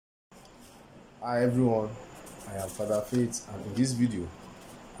Hi everyone, I am Father Faith, and in this video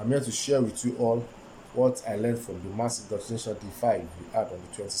I'm here to share with you all what I learned from the mass indoctrination day 5 we had on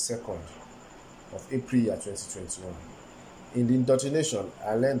the 22nd of April year 2021. In the indoctrination,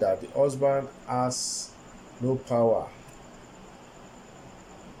 I learned that the husband has no power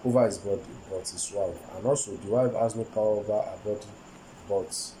over his body but his wife, and also the wife has no power over her body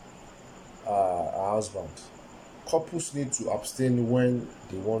but her husband. Couples need to abstain when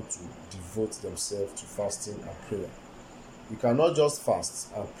they want to devote themselves to fasting and prayer. You cannot just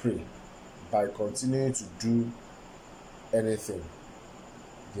fast and pray by continuing to do anything.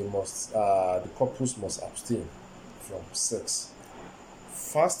 The couples must abstain from sex.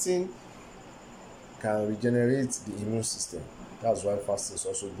 Fasting can regenerate the immune system. That's why fasting is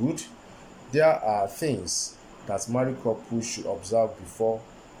also good. There are things that married couples should observe before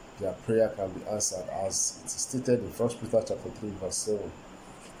their prayer can be answered, as it is stated in 1 Peter chapter 3 verse 7.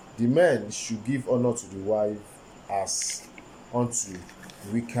 The men should give honor to the wife as unto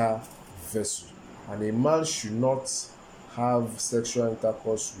weaker vessel, and a man should not have sexual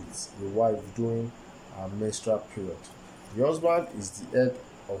intercourse with a wife during her menstrual period. The husband is the head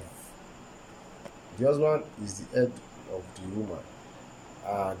of the woman.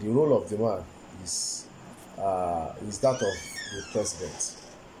 The role of the man is that of the president.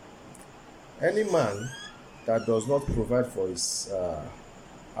 Any man that does not provide for his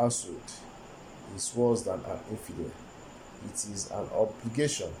household is worse than an infidel. It is an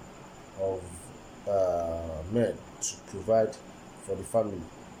obligation of men to provide for the family.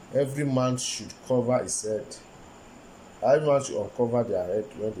 Every man should cover his head. Every man should uncover their head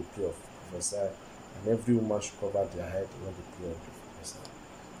when they pray of prophesy, and every woman should cover their head when they pray of prophesy.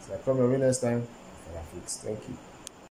 So I come your way next time. Thank you.